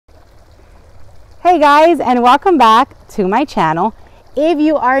Hey guys, and welcome back to my channel. If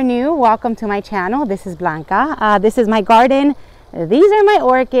you are new, welcome to my channel. This is Blanca. This is my garden. These are my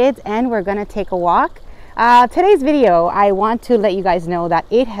orchids, and we're gonna take a walk. Today's video, I want to let you guys know that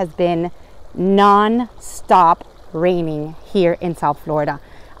it has been non-stop raining here in South Florida.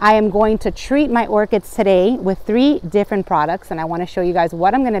 I am going to treat my orchids today with 3 different products, and I want to show you guys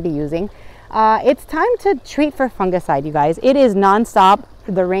what I'm going to be using. It's time to treat for fungicide, you guys. It is non-stop.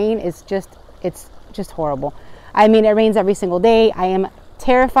 The rain is it's just horrible. I mean, it rains every single day. I am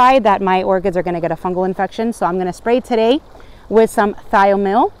terrified that my orchids are going to get a fungal infection, so I'm going to spray today with some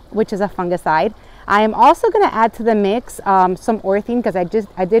thiomyl, which is a fungicide. I am also going to add to the mix some orthine, because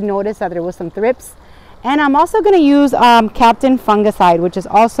I did notice that there was some thrips. And I'm also going to use Captain Fungicide, which is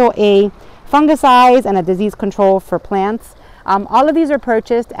also a fungicide and a disease control for plants. All of these are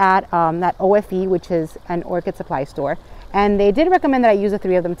purchased at that OFE, which is an orchid supply store. And they did recommend that I use the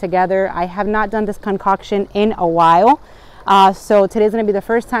 3 of them together. I have not done this concoction in a while. So today's going to be the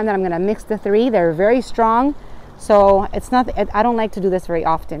first time that I'm going to mix the 3. They're very strong. So it's not, I don't like to do this very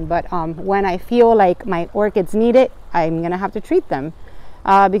often. But when I feel like my orchids need it, I'm going to have to treat them.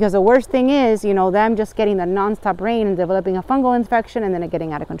 Because the worst thing is, you know, them just getting the non-stop rain and developing a fungal infection and then it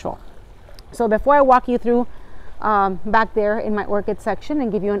getting out of control. So before I walk you through back there in my orchid section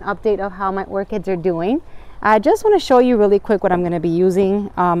and give you an update of how my orchids are doing, I just want to show you really quick what I'm going to be using.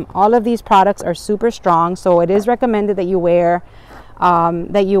 All of these products are super strong, so it is recommended that you wear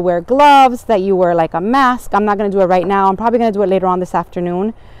gloves, that you wear like a mask. I'm not going to do it right now. I'm probably going to do it later on this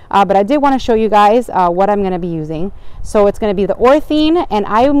afternoon. But I did want to show you guys what I'm going to be using. So it's going to be the orthine, and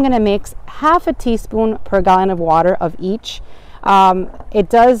I'm going to mix half a teaspoon per gallon of water of each. It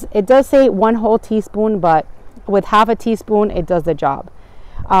does say 1 whole teaspoon, but with half a teaspoon, it does the job.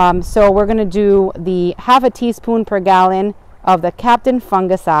 So we're going to do the half a teaspoon per gallon of the Captain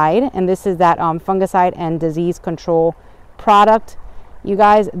Fungicide, and this is that fungicide and disease control product. You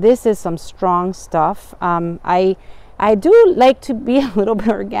guys, this is some strong stuff. I do like to be a little bit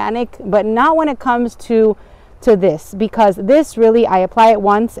organic, but not when it comes to this, because this really, I apply it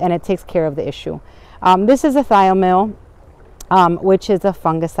once and it takes care of the issue. This is a thiomyl, which is a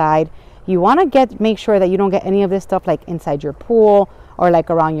fungicide. You want to make sure that you don't get any of this stuff like inside your pool or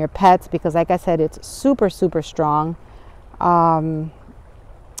like around your pets, because like I said, it's super, super strong. So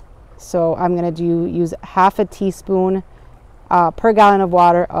I'm going to use half a teaspoon per gallon of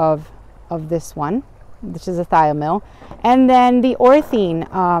water of this one, which is a thiomyl. And then the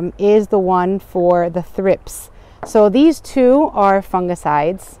orthine is the one for the thrips. So these 2 are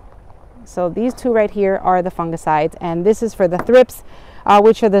fungicides. So these 2 right here are the fungicides, and this is for the thrips,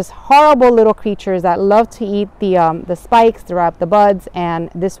 which are this horrible little creatures that love to eat the spikes, throw up the buds, and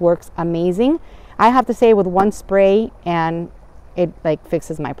this works amazing. I have to say, with 1 spray, and it like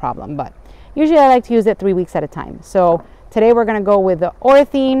fixes my problem, but usually I like to use it 3 weeks at a time. So today we're going to go with the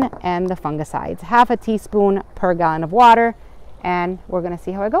orthine and the fungicides, half a teaspoon per gallon of water, and we're going to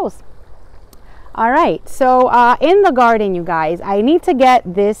see how it goes. All right, so in the garden, you guys, I need to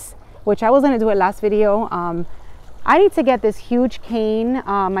get this, which I was going to do it last video. I need to get this huge cane,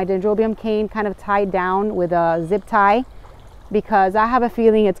 my dendrobium cane, kind of tied down with a zip tie, because I have a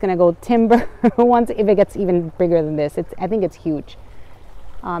feeling it's going to go timber once, if it gets even bigger than this. I think it's huge.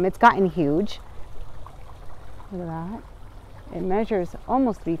 It's gotten huge. Look at that. It measures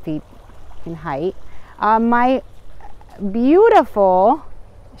almost 3 feet in height. My beautiful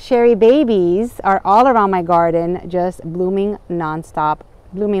cherry babies are all around my garden, just blooming nonstop,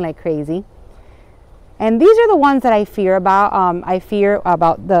 blooming like crazy. And these are the ones that I fear about. I fear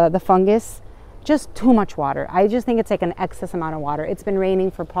about the fungus, just too much water. I just think it's like an excess amount of water. It's been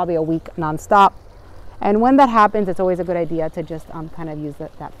raining for probably a week nonstop. And when that happens, it's always a good idea to just kind of use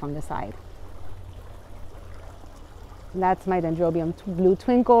that fungicide. That's my dendrobium blue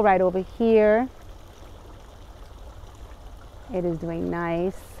twinkle right over here. It is doing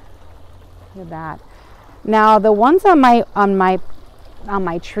nice. Look at that. Now the ones on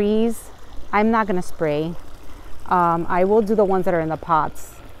my trees, I'm not going to spray. I will do the ones that are in the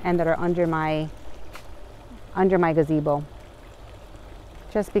pots and that are under my gazebo.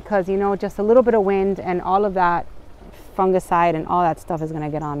 Just because, you know, just a little bit of wind and all of that fungicide and all that stuff is going to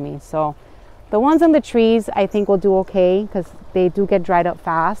get on me. So the ones on the trees, I think will do okay, because they do get dried up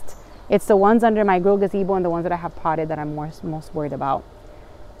fast. It's the ones under my grill gazebo and the ones that I have potted that I'm most worried about.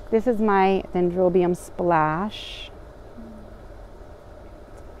 This is my dendrobium splash.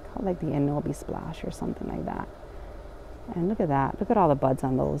 It's called like the Inobi splash or something like that. And look at that. Look at all the buds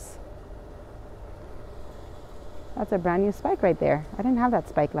on those. That's a brand new spike right there. I didn't have that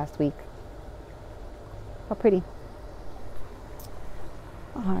spike last week. How pretty.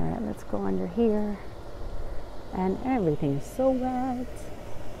 All right, let's go under here. And everything is so wet.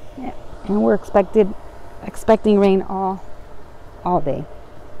 Yeah, and we're expecting rain all day.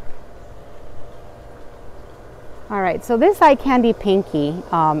 All right, so this eye candy pinky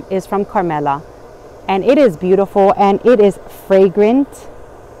is from Carmela, and it is beautiful and it is fragrant.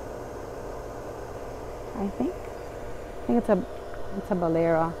 I think it's a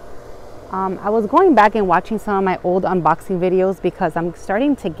Bolero. I was going back and watching some of my old unboxing videos because I'm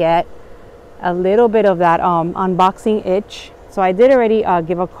starting to get a little bit of that unboxing itch. So I did already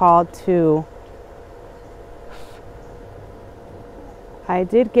give a call to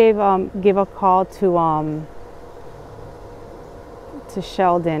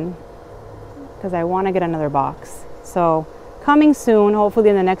Sheldon because I want to get another box. So coming soon, hopefully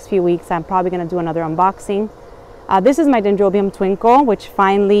in the next few weeks, I'm probably going to do another unboxing. This is my Dendrobium Twinkle, which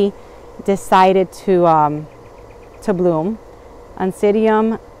finally decided to bloom.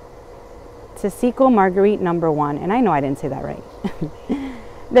 Oncidium Tessico Marguerite #1, and I know I didn't say that right.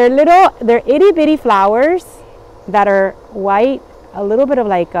 They're itty bitty flowers that are white, a little bit of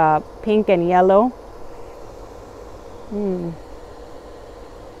like pink and yellow.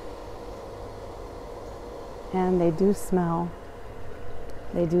 And they do smell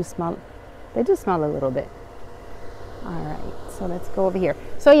a little bit. All right, so let's go over here.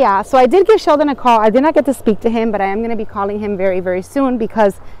 So yeah, so I did give Sheldon a call. I did not get to speak to him, but I am going to be calling him very, very soon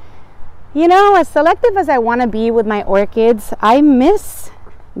because, you know, as selective as I want to be with my orchids, I miss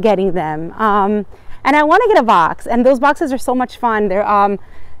getting them. And I want to get a box, and those boxes are so much fun. They're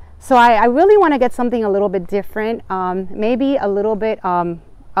so I really want to get something a little bit different. Maybe a little bit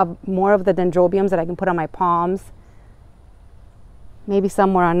of more of the dendrobiums that I can put on my palms. Maybe some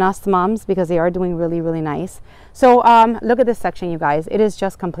more anastomums because they are doing really, really nice. So look at this section, you guys. It is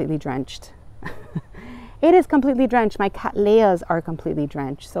just completely drenched. It is completely drenched. My cattleyas are completely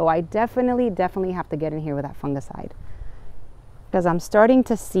drenched. So I definitely have to get in here with that fungicide because I'm starting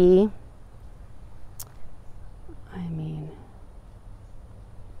to see, I'm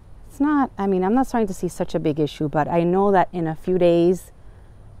not starting to see such a big issue, but I know that in a few days,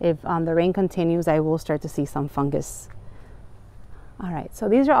 if the rain continues, I will start to see some fungus. All right, so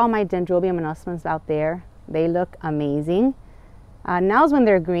these are all my Dendrobium anastomums out there. They look amazing. Now's when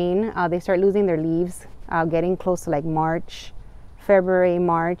they're green. They start losing their leaves, getting close to like March, February,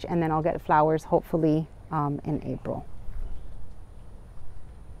 March, and then I'll get flowers hopefully in April.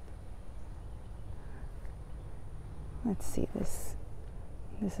 Let's see this.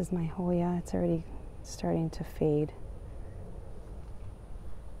 This is my Hoya. It's already starting to fade.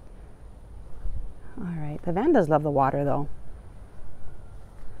 All right, the Vandas love the water though.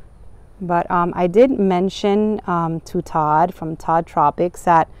 But I did mention to Todd from Todd Tropics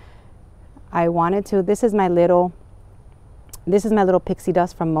that I wanted to, this is my little pixie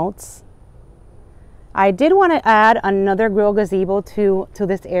dust from Moats. I did want to add another grill gazebo to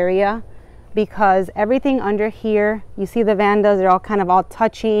this area because everything under here, you see the Vandas, they're all kind of all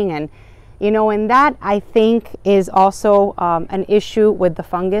touching, and you know, and that I think is also an issue with the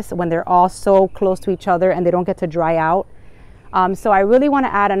fungus when they're all so close to each other and they don't get to dry out. So I really want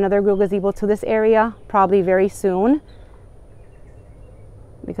to add another grill gazebo to this area probably very soon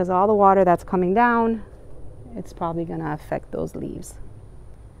because all the water that's coming down, it's probably going to affect those leaves.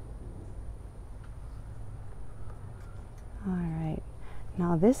 All right,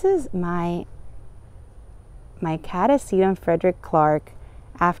 now this is my Catasetum Frederick Clark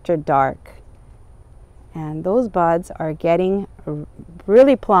after dark, and those buds are getting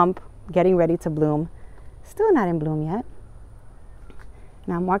really plump, getting ready to bloom. Still not in bloom yet.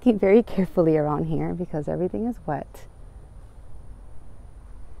 Now I'm walking very carefully around here because everything is wet.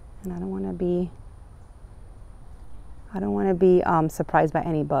 And I don't want to be surprised by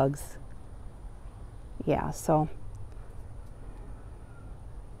any bugs. Yeah, so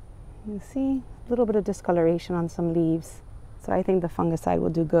you see a little bit of discoloration on some leaves. So I think the fungicide will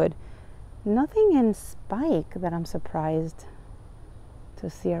do good. Nothing in spike that I'm surprised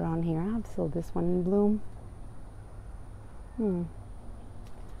to see around here. I'll still this one in bloom.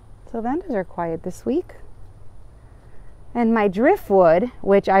 So Vandas are quiet this week. And my driftwood,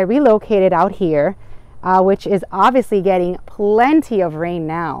 which I relocated out here, which is obviously getting plenty of rain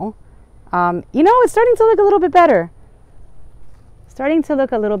now. You know, it's starting to look a little bit better.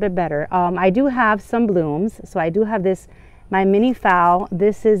 I do have some blooms. So I do have this, my mini fowl.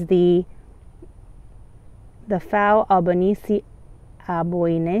 This is the fowl Aboinesis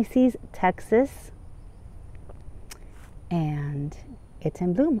Texas. And it's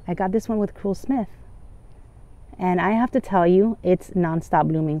in bloom. I got this one with Cruel Smith. And I have to tell you, it's nonstop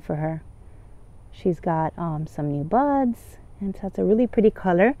blooming for her. She's got some new buds, And so it's a really pretty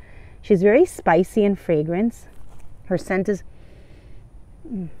color. She's very spicy in fragrance. Her scent is,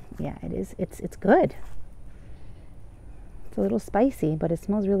 yeah, it is. It's good. It's a little spicy, but it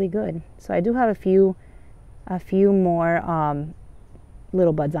smells really good. So I do have a few more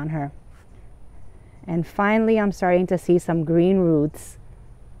little buds on her. And finally, I'm starting to see some green roots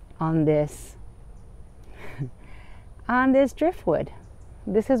on this on this driftwood.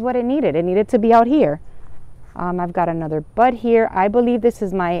 This is what it needed. It needed to be out here. I've got another bud here. I believe this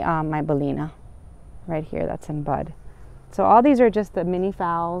is my my Bellina right here. That's in bud. So all these are just the mini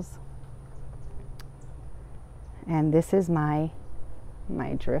phals. And this is my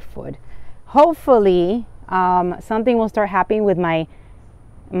driftwood. Hopefully, something will start happening with my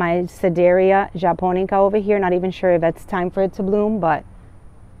Sederia japonica over here. Not even sure if it's time for it to bloom, but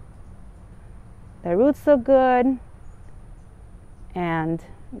the roots look good, and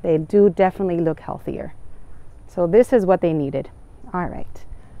they do definitely look healthier. So this is what they needed. All right.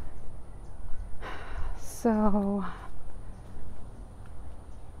 So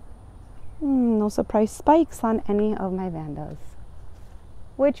no surprise spikes on any of my Vandas,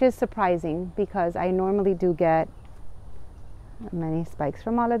 which is surprising because I normally do get many spikes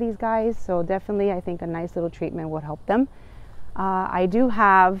from all of these guys. So definitely I think a nice little treatment would help them. I do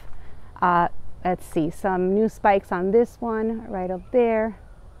have, let's see, some new spikes on this one right up there.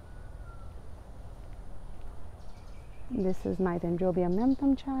 This is my Dendrobium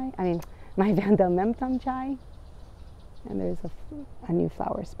memtum chai. I mean, my Vanda memtum chai. And there's a new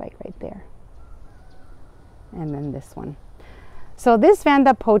flower spike right there. And then this one. So this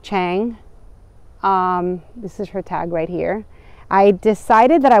Vanda Pochang, this is her tag right here. I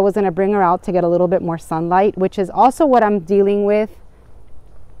decided that I was going to bring her out to get a little bit more sunlight, which is also what I'm dealing with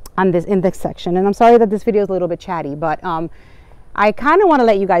on this index section. And I'm sorry that this video is a little bit chatty, but I kind of want to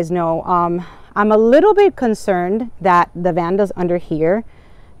let you guys know I'm a little bit concerned that the Vandas under here,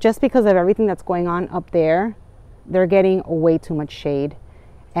 just because of everything that's going on up there, they're getting way too much shade.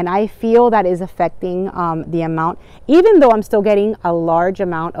 And I feel that is affecting the amount, even though I'm still getting a large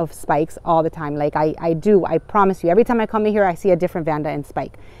amount of spikes all the time. Like I promise you, every time I come in here, I see a different Vanda in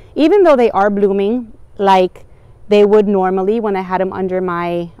spike. Even though they are blooming like they would normally when I had them under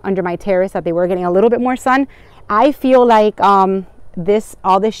my terrace, that they were getting a little bit more sun, I feel like all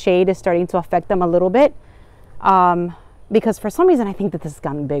this shade is starting to affect them a little bit. Because for some reason, I think that this has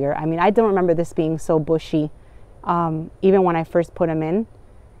gotten bigger. I mean, I don't remember this being so bushy even when I first put them in.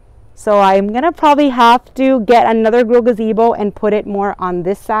 So I'm going to probably have to get another grow gazebo and put it more on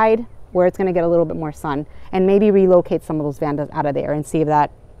this side where it's going to get a little bit more sun, and maybe relocate some of those Vandas out of there and see if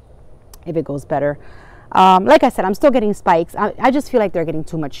it goes better. Like I said, I'm still getting spikes. I just feel like they're getting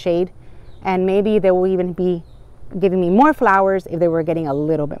too much shade, and maybe they will even be giving me more flowers if they were getting a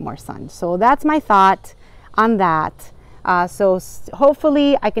little bit more sun. So that's my thought on that. So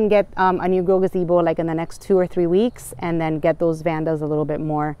hopefully I can get a new grow gazebo like in the next 2 or 3 weeks, and then get those Vandas a little bit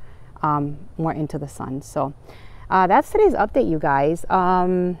more into the sun. So that's today's update, you guys.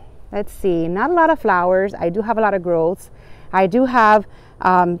 Let's see, not a lot of flowers. I do have a lot of growths. I do have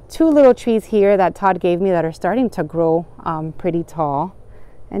 2 little trees here that Todd gave me that are starting to grow pretty tall.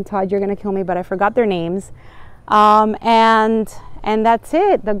 And Todd, you're gonna kill me, but I forgot their names. And that's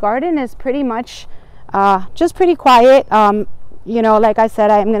it. The garden is pretty much just pretty quiet. You know, like I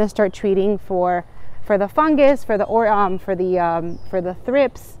said, I'm gonna start treating for the fungus, for the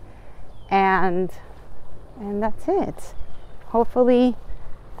thrips, and that's it. Hopefully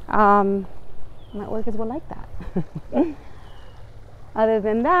my orchids will like that. Other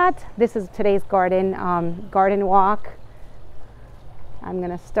than that, this is today's garden walk. I'm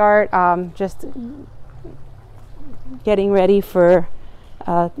gonna start just getting ready for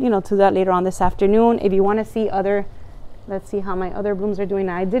you know, to that later on this afternoon. If you want to see let's see how my other blooms are doing.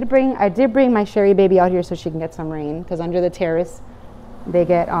 Now, I did bring my Sherry baby out here so she can get some rain, because under the terrace they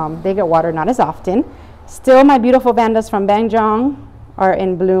get water not as often. Still, my beautiful Vandas from Bangjong are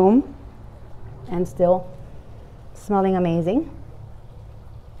in bloom and still smelling amazing.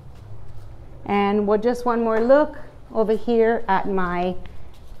 And just one more look over here at my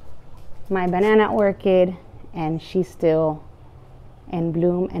banana orchid, and she's still in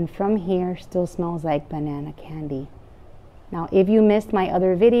bloom, and from here still smells like banana candy. Now, if you missed my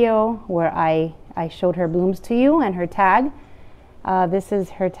other video where I showed her blooms to you and her tag, this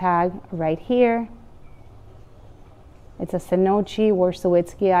is her tag right here. It's a Sonochi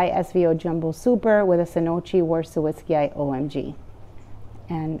Warsawitzkii SVO Jumbo Super with a Sonochi Warsawitzkii OMG.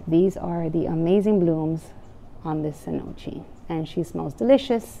 And these are the amazing blooms on this Sonochi. And she smells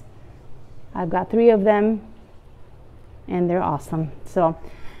delicious. I've got 3 of them, and they're awesome. So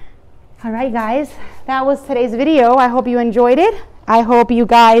All right, guys, that was today's video. I hope you enjoyed it. I hope you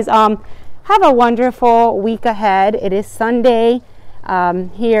guys have a wonderful week ahead. It is Sunday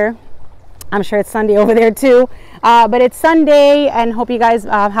here. I'm sure it's Sunday over there too, but it's Sunday, and hope you guys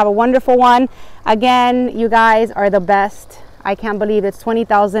have a wonderful one. Again, you guys are the best. I can't believe it's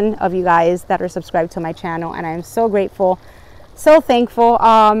 20,000 of you guys that are subscribed to my channel, and I'm so grateful, so thankful.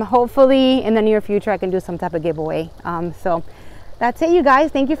 Hopefully in the near future I can do some type of giveaway. So that's it, you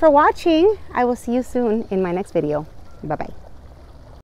guys. Thank you for watching. I will see you soon in my next video. Bye-bye.